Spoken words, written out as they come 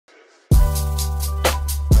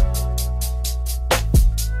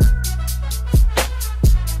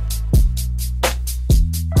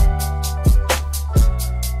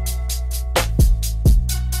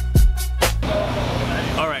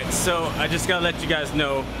just gotta let you guys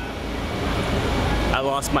know I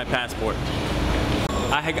lost my passport.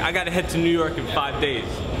 I gotta head to New York in 5 days,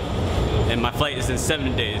 and my flight is in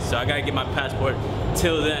 7 days, so I gotta get my passport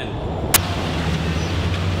till then.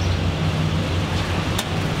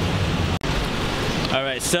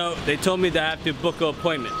 Alright, so they told me that I have to book an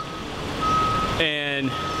appointment, and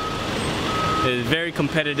it's very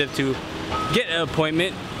competitive to get an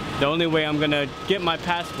appointment. The only way I'm gonna get my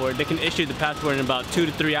passport, they can issue the passport in about 2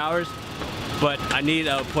 to 3 hours, but I need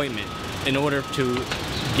an appointment in order to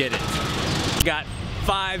get it. Got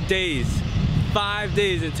 5 days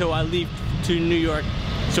until I leave to New York,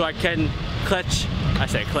 so I can catch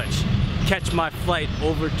my flight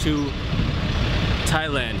over to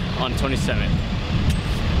Thailand on 27th.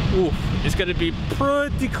 Ooh, it's gonna be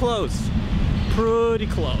pretty close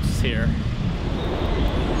here.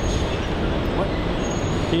 What?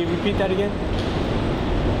 Can you repeat that again?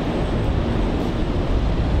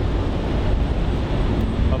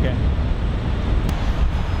 Okay.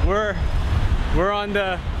 We're on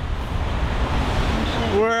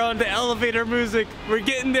the elevator music. We're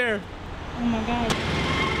getting there. Oh my God.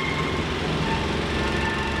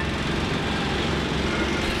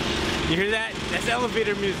 You hear that? That's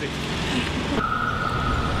elevator music.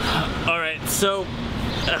 All right, so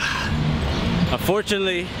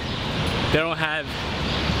unfortunately, they don't have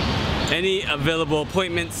any available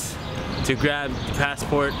appointments to grab the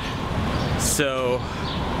passport, so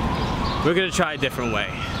we're gonna try a different way.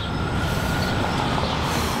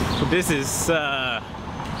 This is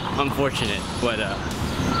unfortunate, but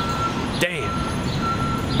damn,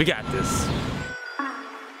 we got this.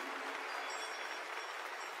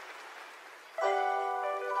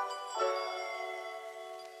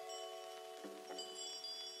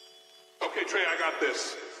 Okay, Trey, I got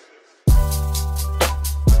this.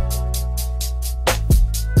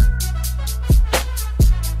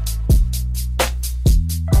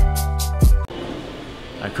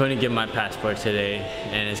 I couldn't get my passport today,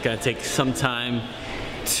 and it's gonna take some time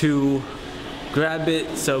to grab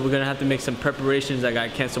it, so we're gonna have to make some preparations. I gotta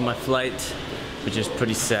cancel my flight, which is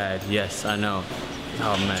pretty sad. Yes, I know.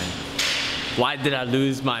 Oh man. Why did I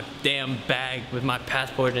lose my damn bag with my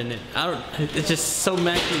passport in it? It just so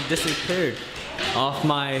magically disappeared off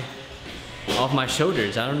my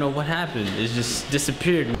shoulders. I don't know what happened. It just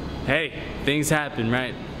disappeared. Hey, things happen,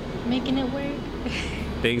 right? Making it work.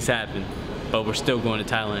 Things happen, but we're still going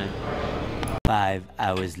to Thailand. 5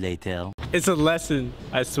 hours later. It's a lesson,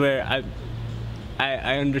 I swear.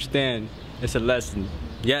 I understand. It's a lesson.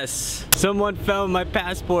 Yes, someone found my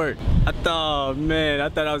passport. I thought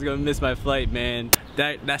I was gonna miss my flight, man.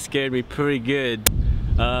 That scared me pretty good.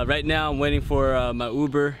 Right now I'm waiting for my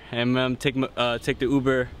Uber, and I'm gonna take the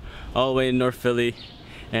Uber all the way to North Philly.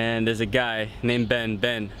 And there's a guy named Ben.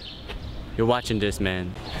 Ben, you're watching this,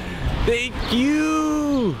 man. Thank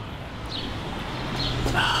you.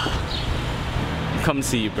 I'm coming to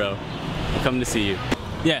see you, bro. I'm coming to see you.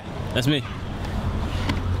 Yeah, that's me.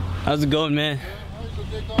 How's it going, man?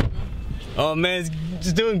 Oh man, it's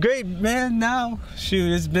just doing great, man. Now,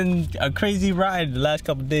 shoot, it's been a crazy ride the last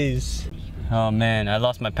couple days. Oh man, I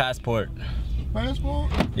lost my passport.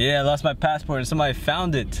 Passport? Yeah, I lost my passport and somebody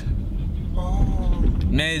found it. Oh.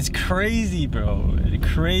 Man, it's crazy, bro. It's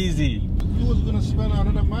crazy. You was gonna spend all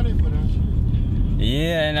of that money for that shit.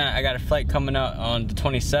 Yeah, and I got a flight coming out on the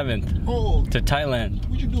 27th to Thailand.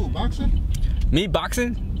 What you do, boxing? Me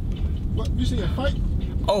boxing? What, you say a fight?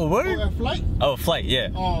 Oh, what? Oh, a flight? Oh, flight, yeah.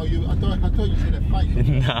 Oh, I thought you said a fight.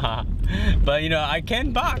 Nah, but you know, I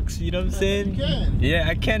can box, you know what I'm saying? You can? Yeah,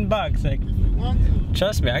 I can box. Like, if you want to.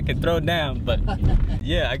 Trust me, I can throw down, but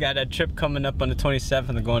yeah, I got a trip coming up on the 27th.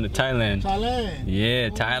 I'm going to Thailand. Thailand? Yeah,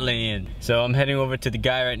 Thailand. So I'm heading over to the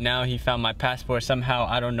guy right now. He found my passport somehow,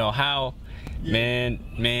 I don't know how. Yeah.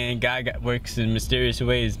 Man, guy works in mysterious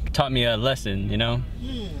ways. Taught me a lesson, you know?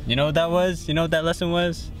 Yeah. You know what that was? You know what that lesson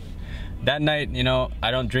was? That night, you know,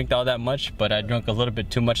 I don't drink all that much, but I drank a little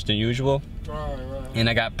bit too much than usual. Right. And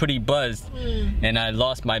I got pretty buzzed, and I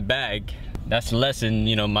lost my bag. That's the lesson,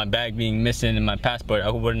 you know, my bag being missing and my passport.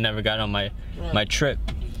 I would have never got on my trip.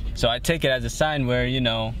 So I take it as a sign where, you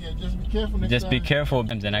know, just be careful next just time. Be careful,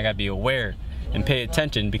 and I gotta be aware and pay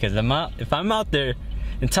attention, because if I'm out there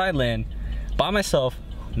in Thailand by myself,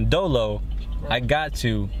 dolo, I got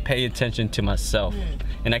to pay attention to myself. Yeah.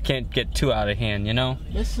 And I can't get too out of hand, you know?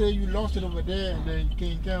 Let's say you lost it over there and then you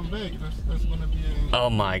can't come back. That's gonna be a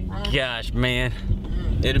Oh my problem. gosh, man.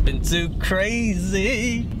 Yeah. It'd have been too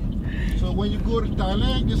crazy. So when you go to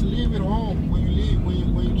Thailand, just leave it home when you leave,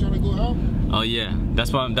 when you try to go out. Oh yeah,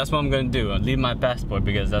 that's what I'm gonna do. I'll leave my passport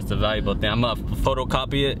because that's the valuable thing. I'm gonna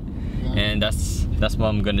photocopy it, and that's what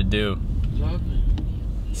I'm gonna do. Exactly.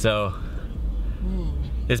 So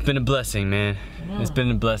It's been a blessing, man. Yeah. It's been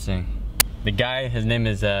a blessing. The guy, his name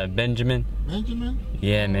is Benjamin. Benjamin?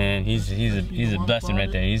 Yeah, man. He's a blessing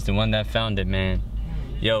right there. He's the one that found it, man.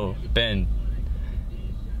 Yo, Ben.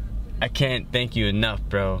 I can't thank you enough,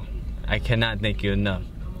 bro. I cannot thank you enough.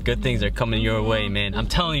 Good things are coming your way, man. I'm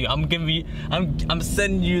telling you, I'm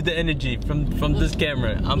sending you the energy from this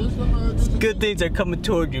camera. Good things are coming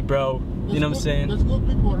toward you, bro. You know what I'm saying? There's good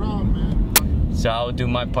people around, man. So I'll do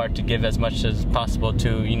my part to give as much as possible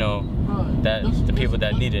to, you know, the people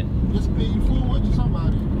that need it. Just pay your forward to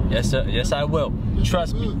somebody. Yes, sir. Yes, I will.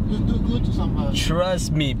 Trust me. Just do good to somebody.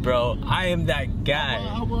 Trust me, bro. I am that guy.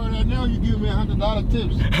 How about right now you give me $100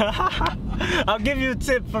 tips? I'll give you a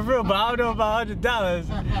tip for real, but I don't know about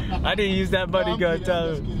 $100. I didn't use that money,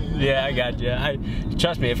 Yeah, I got you.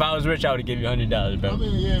 Trust me, if I was rich, I would have given you $100, bro. I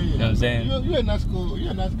mean, yeah. You know what I'm saying? You're a nice guy.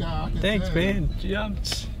 You're a nice guy. Thanks, man. Yeah,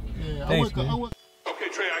 thanks, man. Okay,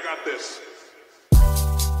 Trey, I got this.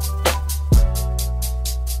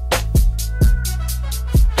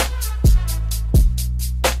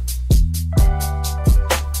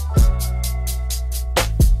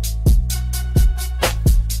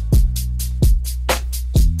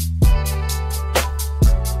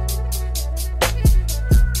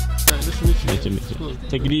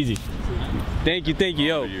 Take it easy. Thank you,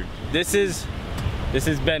 yo. This is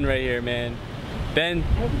Ben right here, man. Ben,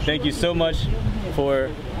 thank you so much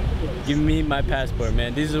for giving me my passport,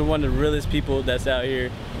 man. These are one of the realest people that's out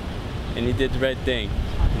here, and he did the right thing.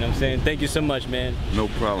 You know what I'm saying? Thank you so much, man. No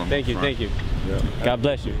problem. Thank you. Yeah. God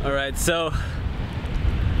bless you. All right, so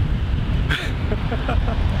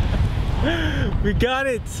we got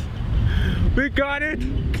it. We got it.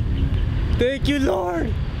 Thank you,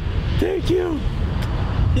 Lord. Thank you.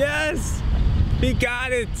 Yes, we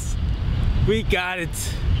got it. We got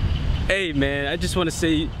it. Hey, man, I just want to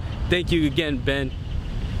say thank you again, Ben.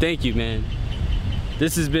 Thank you, man.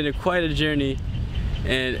 This has been quite a journey,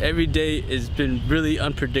 and every day has been really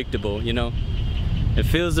unpredictable, you know?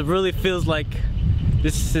 It really feels like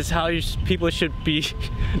this is how people should be.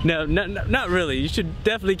 No, not really. You should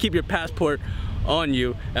definitely keep your passport on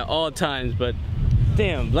you at all times, but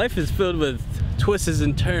damn, life is filled with twists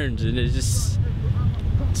and turns, and it's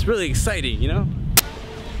really exciting, you know?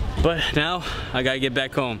 But now I gotta get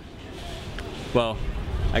back home. Well,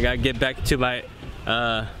 I gotta get back to my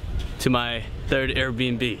third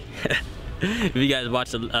Airbnb. If you guys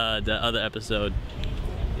watched the other episode,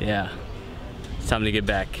 yeah, it's time to get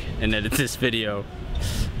back and edit this video.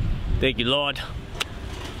 Thank you, Lord.